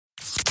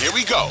Here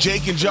we go.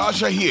 Jake and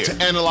Josh are here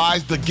to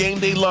analyze the game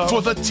they love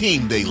for the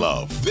team they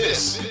love.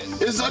 This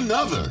is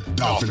another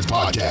Dolphins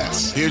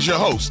podcast. Here's your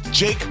host,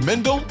 Jake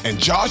Mendel and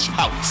Josh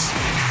Houtz.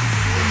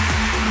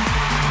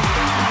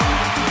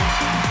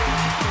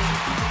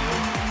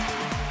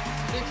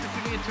 Thanks for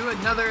tuning in to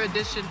another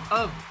edition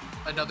of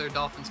another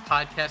Dolphins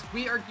podcast.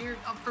 We are geared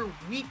up for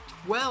week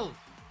 12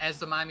 as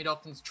the Miami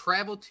Dolphins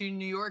travel to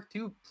New York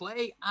to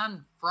play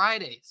on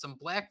Friday. Some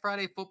Black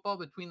Friday football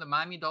between the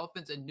Miami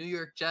Dolphins and New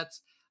York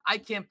Jets. I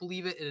can't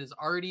believe it. It is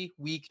already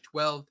week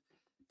 12.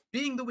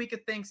 Being the week of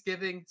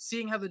Thanksgiving,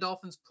 seeing how the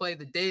Dolphins play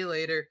the day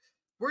later,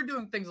 we're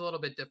doing things a little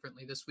bit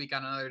differently this week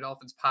on another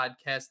Dolphins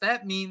podcast.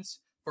 That means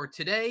for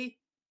today,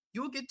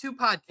 you will get two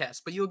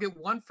podcasts, but you'll get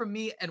one from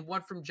me and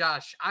one from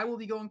Josh. I will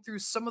be going through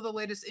some of the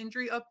latest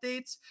injury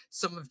updates,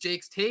 some of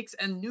Jake's takes,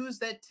 and news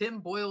that Tim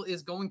Boyle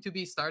is going to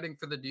be starting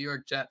for the New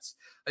York Jets.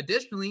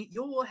 Additionally,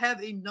 you will have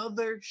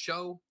another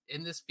show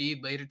in this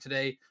feed later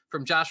today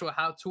from Joshua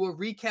Houtz, who will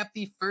recap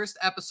the first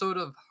episode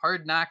of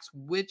Hard Knocks,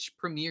 which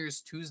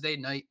premieres Tuesday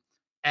night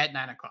at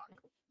 9 o'clock.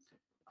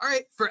 All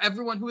right, for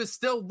everyone who is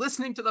still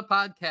listening to the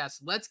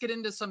podcast, let's get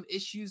into some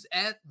issues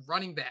at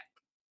running back.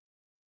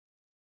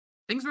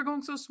 Things were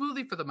going so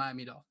smoothly for the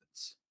Miami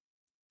Dolphins.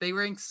 They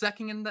ranked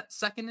second in the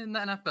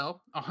NFL,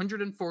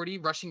 140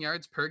 rushing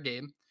yards per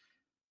game.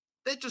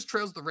 That just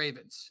trails the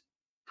Ravens.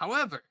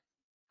 However,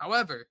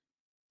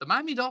 the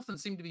Miami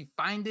Dolphins seem to be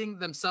finding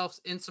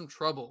themselves in some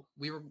trouble.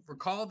 We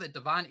recall that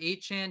Devon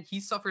Achane, he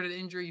suffered an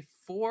injury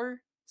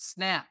 4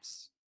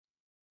 snaps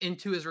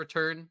into his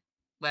return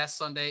last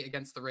Sunday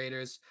against the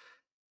Raiders.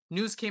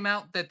 News came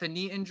out that the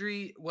knee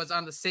injury was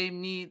on the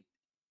same knee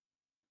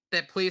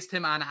that placed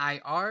him on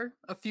IR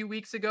a few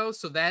weeks ago,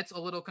 so that's a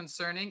little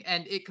concerning,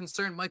 and it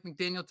concerned Mike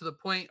McDaniel to the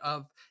point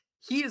of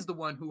he is the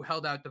one who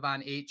held out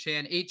Devon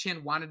Achane.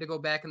 Achane wanted to go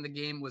back in the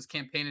game, was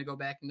campaigning to go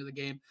back into the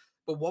game,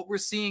 but what we're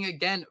seeing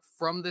again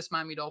from this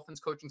Miami Dolphins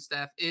coaching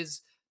staff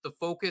is the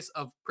focus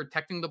of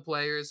protecting the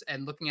players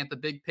and looking at the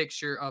big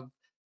picture of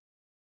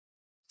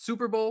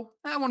Super Bowl.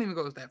 I won't even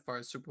go that far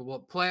as Super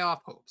Bowl.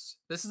 Playoff hopes.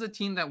 This is a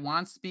team that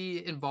wants to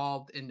be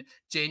involved in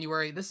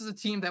January. This is a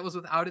team that was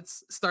without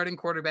its starting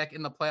quarterback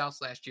in the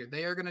playoffs last year.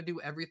 They are going to do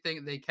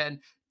everything they can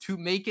to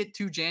make it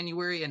to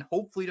January and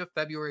hopefully to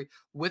February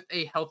with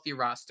a healthy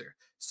roster.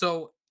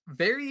 So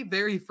very,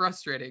 very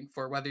frustrating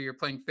for whether you're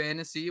playing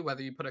fantasy,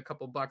 whether you put a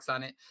couple bucks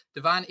on it.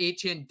 Devon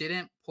Achane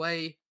didn't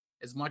play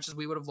as much as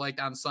we would have liked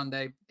on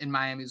Sunday in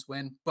Miami's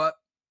win, but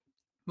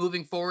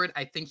moving forward,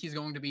 I think he's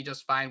going to be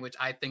just fine, which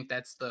I think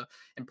that's the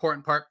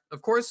important part.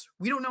 Of course,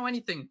 we don't know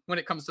anything when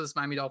it comes to this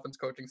Miami Dolphins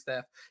coaching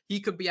staff. He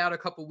could be out a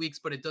couple weeks,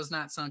 but it does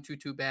not sound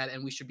too bad,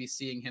 and we should be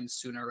seeing him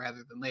sooner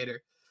rather than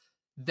later.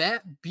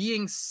 That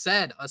being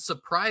said, a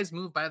surprise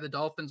move by the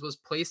Dolphins was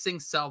placing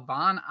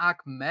Salvon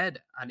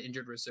Ahmed on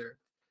injured reserve.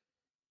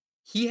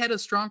 He had a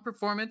strong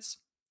performance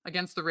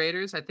against the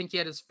Raiders. I think he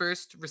had his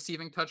first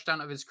receiving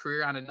touchdown of his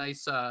career on a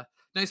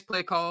nice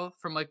play call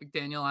from Mike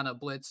McDaniel on a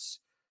blitz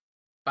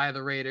by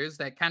the Raiders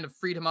that kind of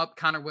freed him up.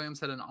 Connor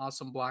Williams had an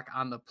awesome block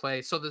on the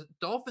play. So the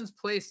Dolphins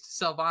placed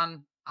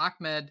Salvon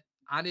Ahmed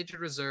on injured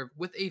reserve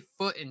with a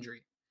foot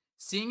injury.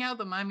 Seeing how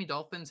the Miami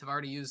Dolphins have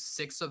already used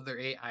 6 of their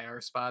 8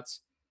 IR spots,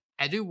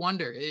 I do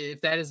wonder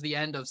if that is the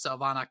end of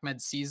Salvon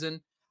Ahmed's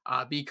season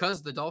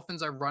because the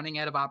Dolphins are running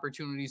out of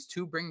opportunities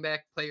to bring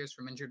back players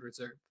from injured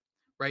reserve,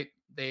 right?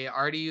 They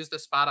already used a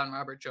spot on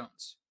Robert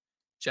Jones,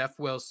 Jeff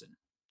Wilson,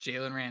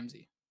 Jalen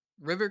Ramsey,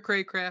 River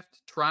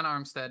Craycraft, Teron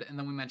Armstead, and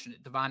then we mentioned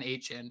it, Devon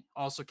Achane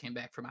also came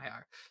back from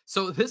IR.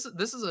 So this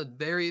is a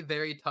very,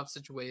 very tough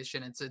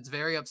situation. It's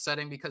very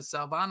upsetting because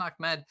Salvon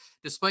Ahmed,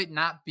 despite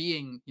not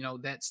being,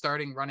 that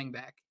starting running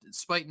back,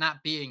 despite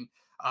not being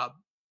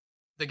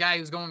the guy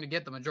who's going to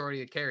get the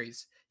majority of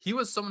carries, he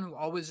was someone who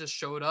always just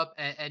showed up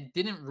and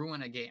didn't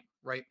ruin a game,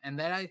 right? And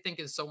that I think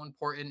is so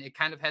important. It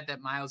kind of had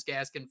that Myles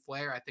Gaskin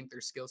flair. I think their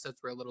skill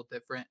sets were a little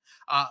different,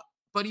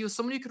 but he was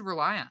someone you could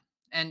rely on.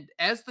 And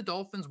as the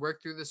Dolphins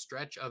work through this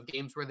stretch of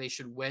games where they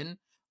should win,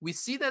 we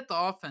see that the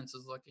offense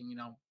is looking,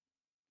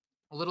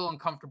 a little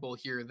uncomfortable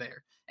here or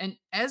there. And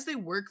as they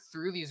work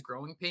through these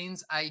growing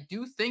pains, I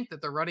do think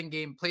that the running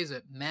game plays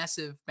a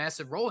massive,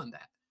 massive role in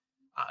that.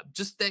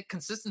 Just that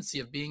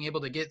consistency of being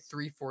able to get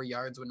 3-4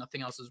 yards when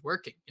nothing else is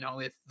working.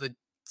 If the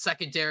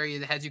secondary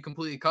has you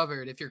completely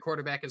covered, if your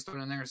quarterback is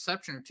throwing an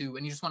interception or two,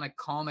 and you just want to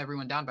calm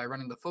everyone down by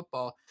running the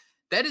football,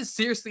 that is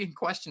seriously in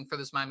question for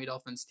this Miami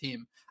Dolphins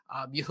team.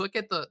 You look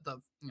at the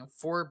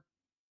four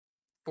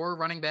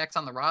running backs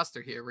on the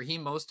roster here.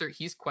 Raheem Mostert,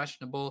 he's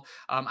questionable.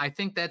 I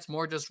think that's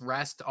more just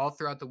rest all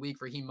throughout the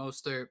week. Raheem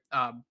Mostert,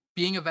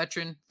 being a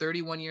veteran,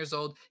 31 years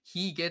old,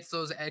 he gets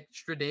those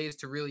extra days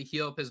to really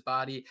heal up his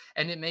body.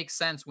 And it makes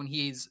sense when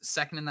he's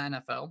second in the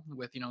NFL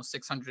with,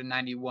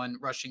 691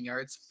 rushing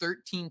yards,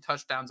 13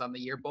 touchdowns on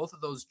the year. Both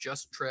of those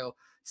just trail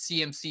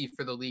CMC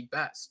for the league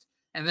best.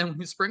 And then when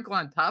you sprinkle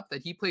on top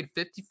that he played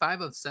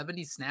 55 of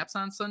 70 snaps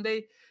on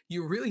Sunday,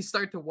 you really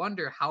start to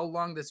wonder how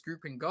long this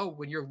group can go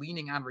when you're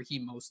leaning on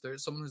Raheem Mostert,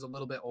 someone who's a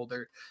little bit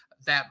older,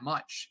 that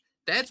much.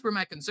 That's where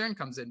my concern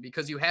comes in,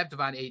 because you have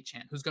Devon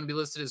Achane, who's going to be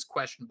listed as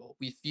questionable.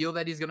 We feel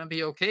that he's going to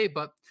be okay,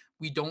 but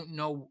we don't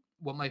know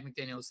what Mike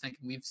McDaniel is thinking.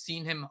 We've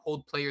seen him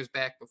hold players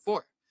back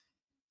before.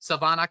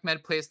 Salvon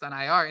Ahmed placed on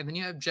IR, and then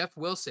you have Jeff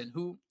Wilson,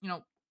 who,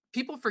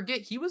 people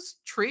forget he was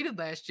traded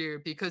last year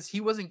because he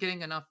wasn't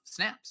getting enough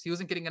snaps. He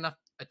wasn't getting enough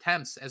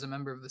attempts as a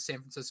member of the San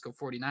Francisco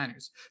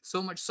 49ers.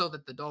 So much so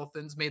that the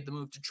Dolphins made the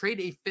move to trade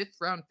a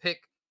 5th-round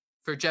pick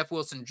for Jeff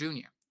Wilson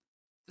Jr.,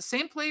 the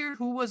same player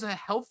who was a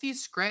healthy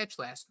scratch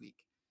last week.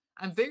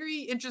 I'm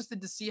very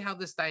interested to see how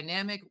this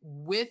dynamic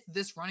with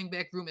this running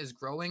back room is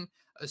growing,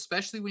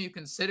 especially when you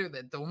consider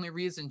that the only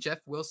reason Jeff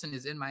Wilson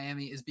is in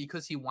Miami is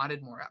because he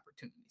wanted more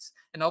opportunities.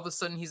 And all of a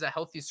sudden, he's a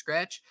healthy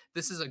scratch.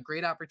 This is a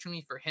great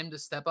opportunity for him to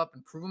step up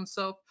and prove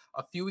himself.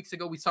 A few weeks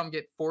ago, we saw him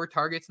get 4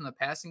 targets in the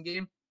passing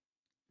game.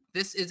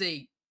 This is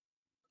a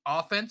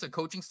offense, a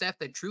coaching staff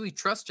that truly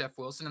trusts Jeff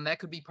Wilson, and that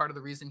could be part of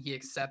the reason he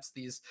accepts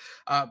these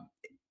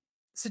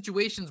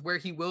situations where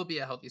he will be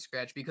a healthy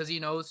scratch, because he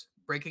knows,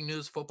 breaking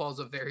news, football is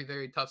a very,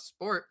 very tough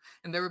sport.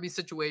 And there will be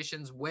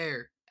situations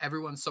where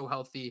everyone's so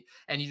healthy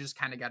and you just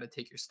kind of got to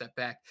take your step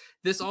back.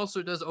 This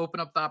also does open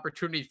up the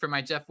opportunity for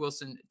my Jeff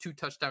Wilson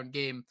 2-touchdown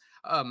game.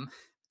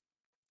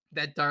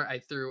 That dart I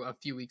threw a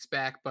few weeks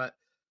back, but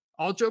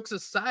all jokes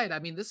aside, I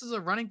mean, this is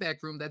a running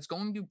back room that's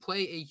going to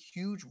play a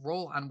huge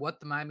role on what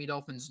the Miami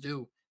Dolphins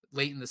do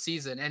late in the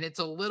season. And it's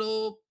a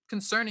little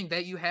concerning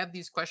that you have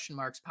these question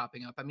marks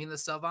popping up. I mean, the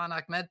Salvon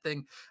Ahmed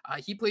thing,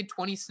 he played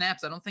 20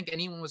 snaps. I don't think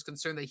anyone was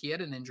concerned that he had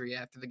an injury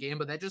after the game,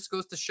 but that just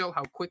goes to show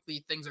how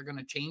quickly things are going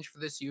to change for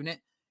this unit.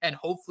 And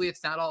hopefully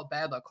it's not all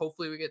bad luck.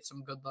 Hopefully we get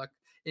some good luck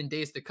in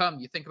days to come.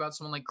 You think about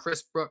someone like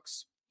Chris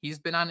Brooks. He's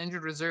been on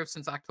injured reserve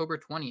since October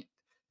 20th.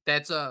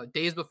 That's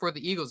days before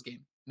the Eagles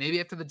game.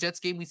 Maybe after the Jets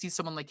game, we see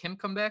someone like him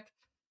come back.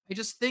 I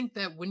just think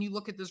that when you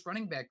look at this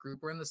running back group,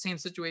 we're in the same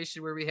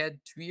situation where we had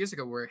 2 years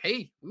ago where,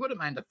 hey, we wouldn't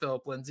mind a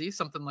Philip Lindsay,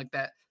 something like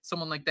that,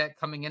 someone like that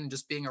coming in and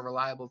just being a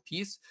reliable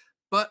piece.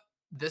 But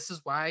this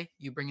is why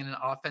you bring in an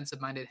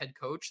offensive-minded head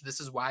coach.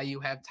 This is why you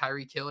have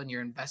Tyreek Hill and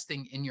you're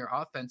investing in your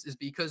offense, is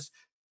because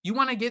you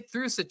want to get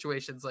through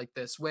situations like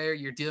this where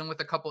you're dealing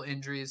with a couple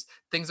injuries,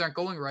 things aren't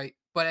going right,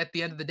 but at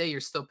the end of the day, you're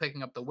still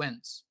picking up the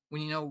wins.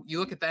 When you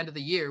look at the end of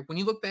the year, when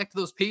you look back to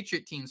those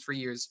Patriot teams for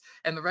years,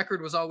 and the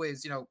record was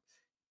always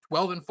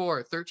 12-4,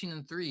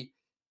 13-3.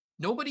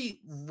 Nobody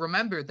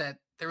remembered that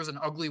there was an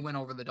ugly win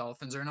over the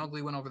Dolphins or an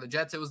ugly win over the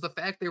Jets. It was the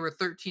fact they were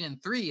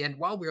 13-3, and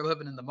while we were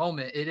living in the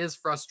moment, it is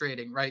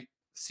frustrating, right?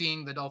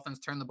 Seeing the Dolphins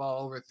turn the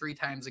ball over 3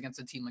 times against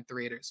a team like the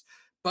Raiders.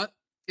 But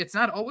it's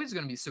not always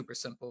going to be super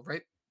simple,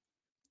 right?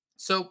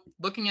 So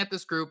looking at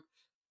this group,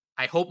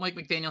 I hope Mike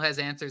McDaniel has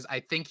answers.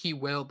 I think he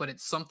will, but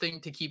it's something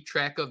to keep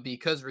track of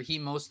because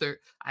Raheem Mostert,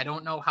 I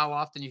don't know how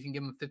often you can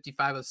give him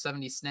 55 of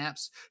 70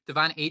 snaps.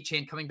 Devon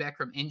Achane coming back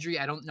from injury,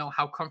 I don't know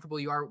how comfortable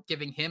you are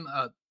giving him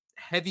a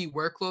heavy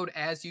workload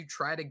as you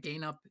try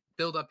to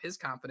build up his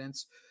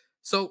confidence.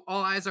 So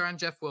all eyes are on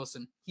Jeff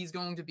Wilson. He's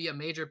going to be a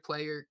major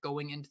player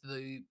going into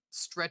the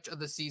stretch of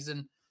the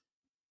season.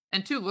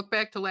 And 2, look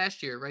back to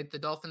last year, right? The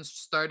Dolphins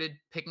started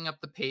picking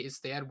up the pace.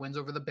 They had wins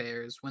over the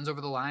Bears, wins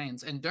over the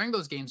Lions. And during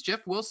those games,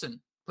 Jeff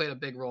Wilson played a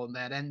big role in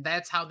that. And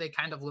that's how they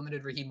kind of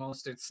limited Raheem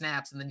Mostert's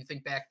snaps. And then you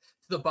think back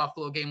to the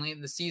Buffalo game late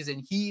in the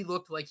season, he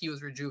looked like he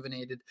was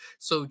rejuvenated.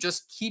 So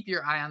just keep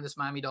your eye on this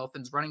Miami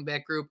Dolphins running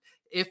back group.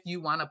 If you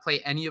want to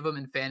play any of them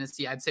in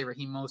fantasy, I'd say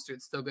Raheem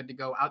Mostert's still good to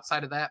go.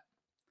 Outside of that,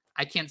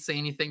 I can't say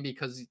anything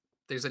because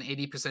there's an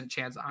 80%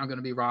 chance I'm going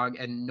to be wrong,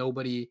 and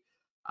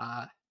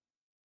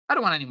I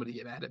don't want anybody to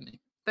get mad at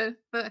me.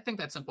 I think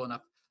that's simple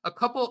enough. A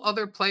couple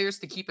other players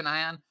to keep an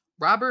eye on.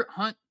 Robert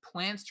Hunt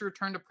plans to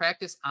return to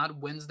practice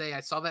on Wednesday. I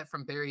saw that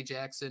from Barry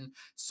Jackson.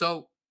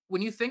 So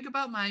when you think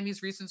about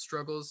Miami's recent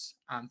struggles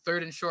on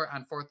 3rd and short,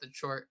 on 4th and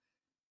short,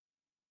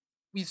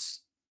 we've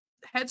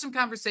had some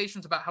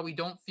conversations about how we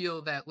don't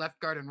feel that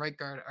left guard and right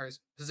guard are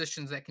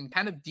positions that can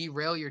kind of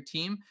derail your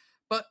team.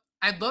 But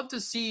I'd love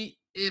to see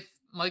if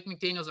Mike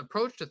McDaniel's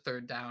approach to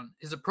 3rd down,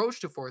 his approach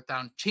to 4th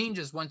down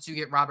changes once you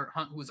get Robert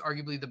Hunt, who is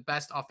arguably the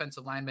best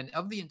offensive lineman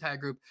of the entire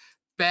group,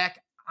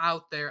 back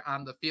out there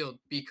on the field.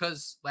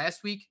 Because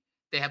last week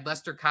they had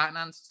Lester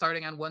Cotton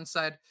starting on one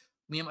side,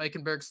 Liam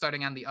Eichenberg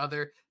starting on the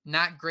other.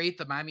 Not great.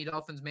 The Miami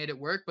Dolphins made it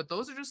work, but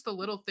those are just the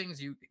little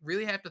things you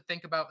really have to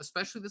think about,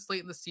 especially this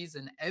late in the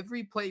season.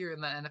 Every player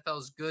in the NFL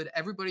is good.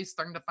 Everybody's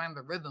starting to find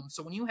the rhythm.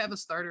 So when you have a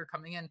starter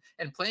coming in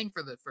and playing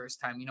for the first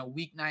time,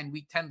 week 9,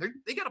 week 10,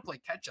 they got to play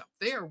catch up.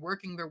 They are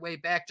working their way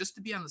back just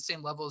to be on the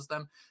same level as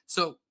them.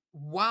 So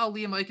while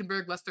Liam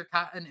Eichenberg, Lester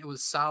Cotton, it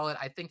was solid.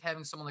 I think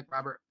having someone like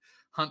Robert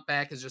Hunt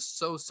back is just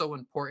so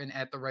important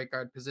at the right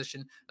guard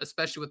position,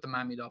 especially with the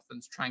Miami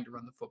Dolphins trying to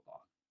run the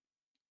football.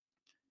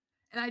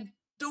 And I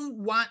don't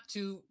want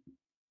to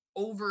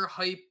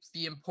overhype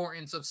the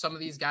importance of some of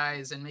these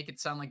guys and make it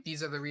sound like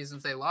these are the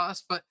reasons they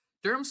lost, but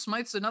Durham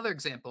Smythe's another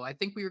example. I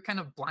think we were kind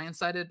of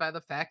blindsided by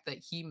the fact that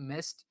he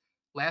missed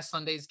last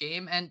Sunday's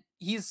game, and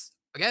he's,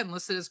 again,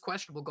 listed as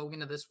questionable going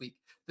into this week.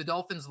 The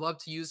Dolphins love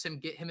to use him,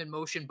 get him in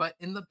motion, but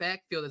in the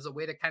backfield as a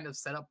way to kind of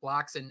set up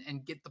blocks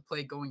and get the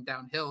play going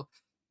downhill.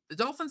 The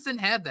Dolphins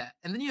didn't have that.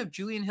 And then you have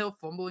Julian Hill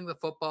fumbling the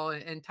football,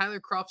 and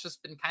Tyler Kroft's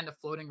just been kind of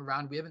floating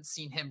around. We haven't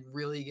seen him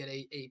really get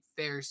a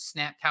fair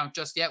snap count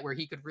just yet where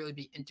he could really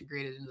be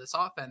integrated into this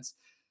offense.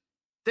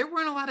 There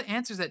weren't a lot of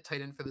answers at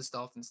tight end for this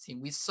Dolphins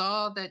team. We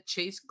saw that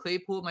Chase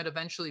Claypool might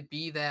eventually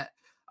be that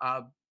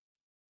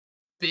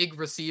big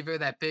receiver,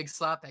 that big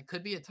slot that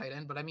could be a tight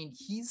end, but I mean,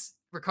 he's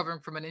recovering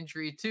from an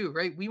injury too,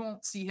 right? We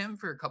won't see him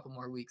for a couple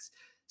more weeks.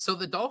 So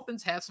the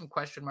Dolphins have some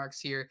question marks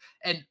here.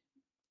 And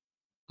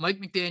Mike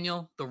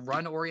McDaniel, the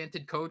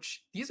run-oriented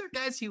coach, these are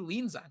guys he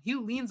leans on. He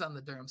leans on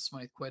the Durham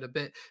Smythe quite a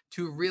bit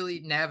to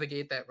really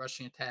navigate that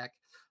rushing attack.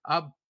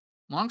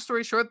 Long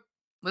story short,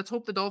 let's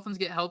hope the Dolphins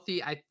get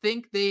healthy. I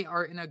think they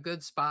are in a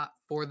good spot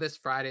for this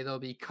Friday, though,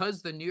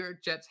 because the New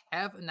York Jets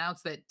have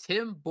announced that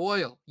Tim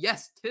Boyle,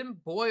 yes, Tim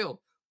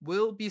Boyle,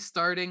 will be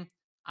starting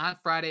on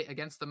Friday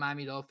against the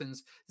Miami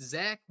Dolphins.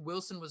 Zach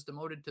Wilson was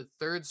demoted to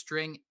third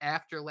string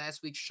after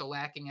last week's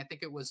shellacking. I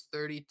think it was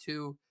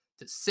 32-6.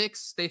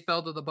 They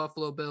fell to the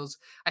Buffalo Bills.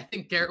 I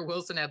think Garrett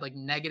Wilson had like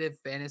negative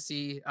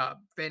fantasy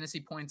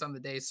points on the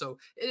day. So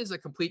it is a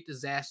complete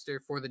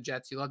disaster for the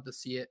Jets. You love to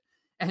see it.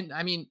 And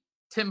I mean,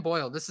 Tim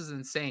Boyle, this is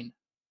insane.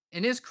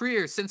 In his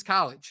career since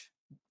college,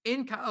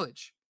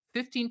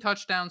 15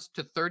 touchdowns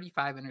to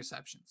 35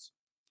 interceptions.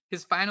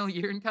 His final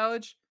year in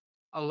college,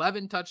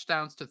 11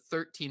 touchdowns to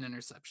 13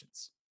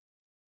 interceptions.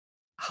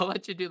 I'll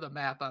let you do the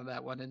math on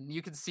that one, and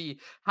you can see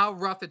how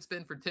rough it's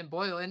been for Tim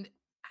Boyle and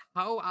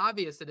how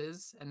obvious it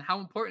is and how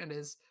important it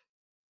is.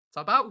 It's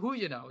about who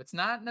you know. It's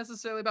not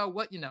necessarily about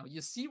what you know.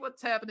 You see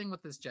what's happening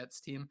with this Jets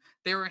team.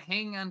 They were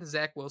hanging on to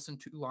Zach Wilson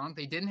too long.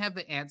 They didn't have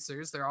the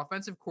answers. Their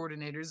offensive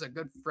coordinator is a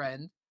good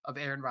friend of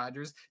Aaron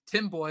Rodgers.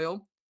 Tim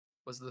Boyle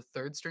was the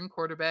third string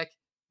quarterback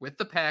with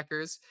the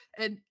Packers,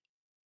 and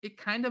it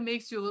kind of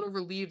makes you a little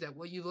relieved at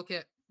what you look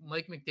at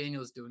Mike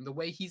McDaniel is doing, the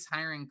way he's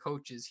hiring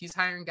coaches. He's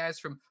hiring guys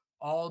from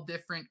all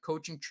different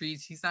coaching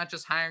trees. He's not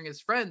just hiring his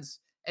friends.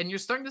 And you're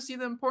starting to see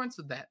the importance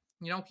of that.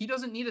 You know, he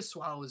doesn't need to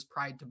swallow his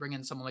pride to bring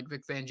in someone like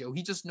Vic Fangio.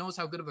 He just knows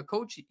how good of a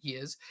coach he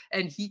is.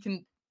 And he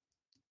can,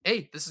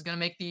 hey, this is going to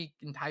make the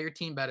entire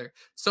team better.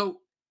 So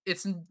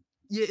it's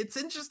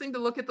interesting to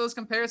look at those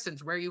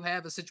comparisons where you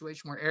have a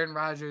situation where Aaron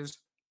Rodgers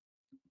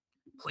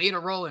played a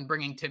role in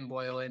bringing Tim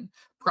Boyle in,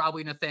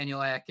 probably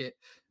Nathaniel Hackett,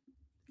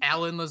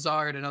 Alan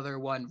Lazard, another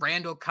one,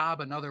 Randall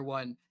Cobb, another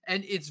one.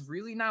 And it's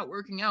really not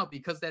working out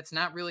because that's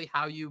not really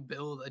how you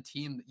build a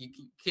team. You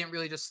can't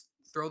really just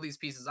throw these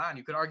pieces on.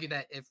 You could argue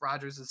that if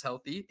Rodgers is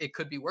healthy, it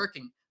could be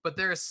working. But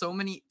there are so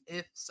many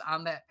ifs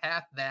on that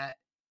path that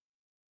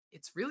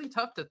it's really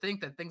tough to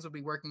think that things will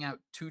be working out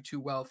too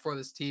well for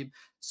this team.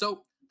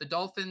 So the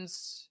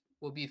Dolphins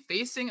will be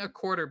facing a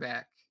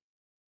quarterback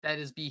that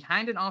is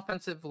behind an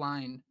offensive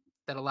line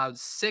that allowed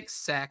 6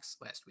 sacks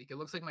last week. It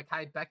looks like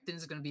Mekhi Becton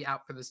is going to be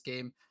out for this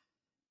game.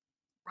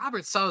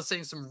 Robert Saleh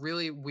saying some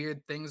really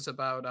weird things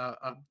about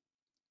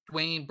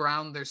Dwayne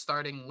Brown, their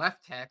starting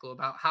left tackle,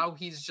 about how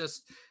he's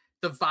just,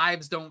 the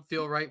vibes don't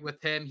feel right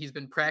with him. He's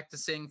been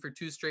practicing for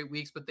 2 straight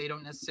weeks, but they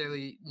don't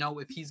necessarily know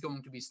if he's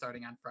going to be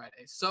starting on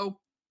Friday. So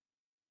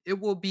it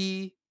will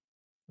be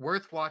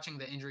worth watching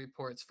the injury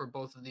reports for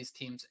both of these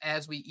teams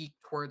as we eke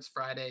towards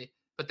Friday.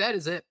 But that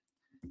is it.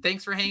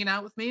 Thanks for hanging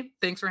out with me.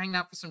 Thanks for hanging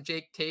out for some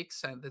Jake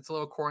takes. It's a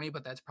little corny,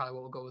 but that's probably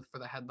what we'll go with for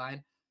the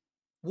headline.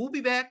 We'll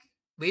be back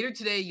later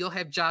today. You'll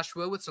have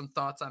Joshua with some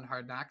thoughts on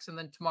Hard Knocks. And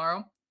then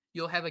tomorrow,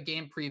 you'll have a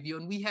game preview.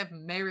 And we have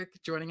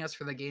Merrick joining us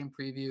for the game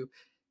preview.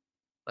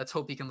 Let's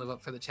hope he can live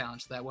up for the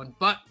challenge to that one.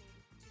 But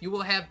you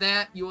will have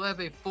that. You will have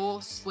a full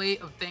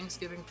slate of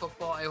Thanksgiving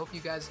football. I hope you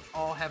guys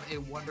all have a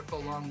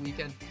wonderful long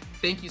weekend.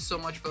 Thank you so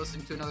much for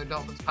listening to another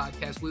Dolphins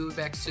podcast. We will be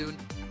back soon.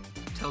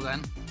 Until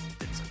then,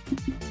 it's